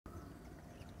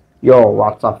Yo,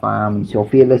 what's up fam? It's your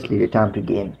fearless leader time to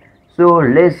game. So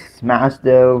let's smash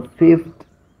the fifth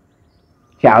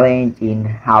challenge in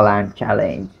Haaland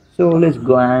challenge. So let's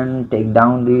go and take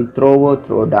down the thrower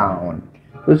throwdown.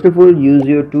 First of all, use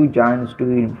your two giants to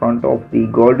in front of the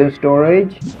golden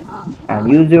storage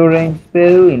and use your range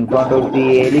spell in front of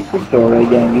the elixir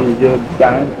storage and use your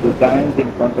giants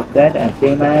in front of that and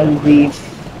same as the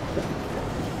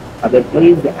other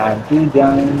place and two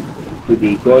giants to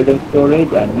the golden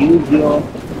storage and use your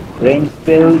range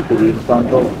spell to in front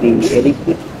of the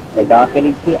elixir, the dark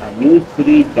elixir and use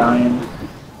three giants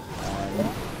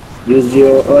and use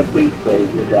your earthly spell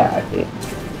to that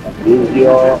and use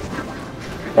your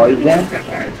poison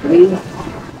and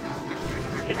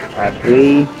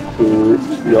three to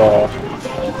your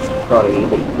sorry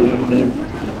the green means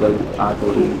equals are to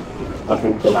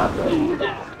the answer.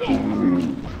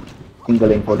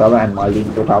 Single info tower and multi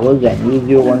info towers and use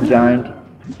your one giant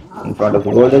in front of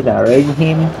the boulders and arrange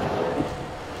him.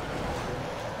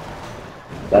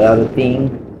 The other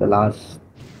thing, the last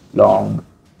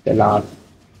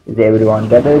is everyone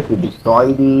gathered to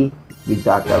destroy the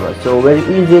wizard tower. So very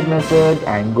easy method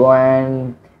and go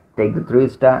and take the 3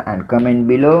 star and comment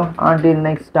below. Until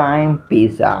next time,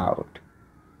 peace out.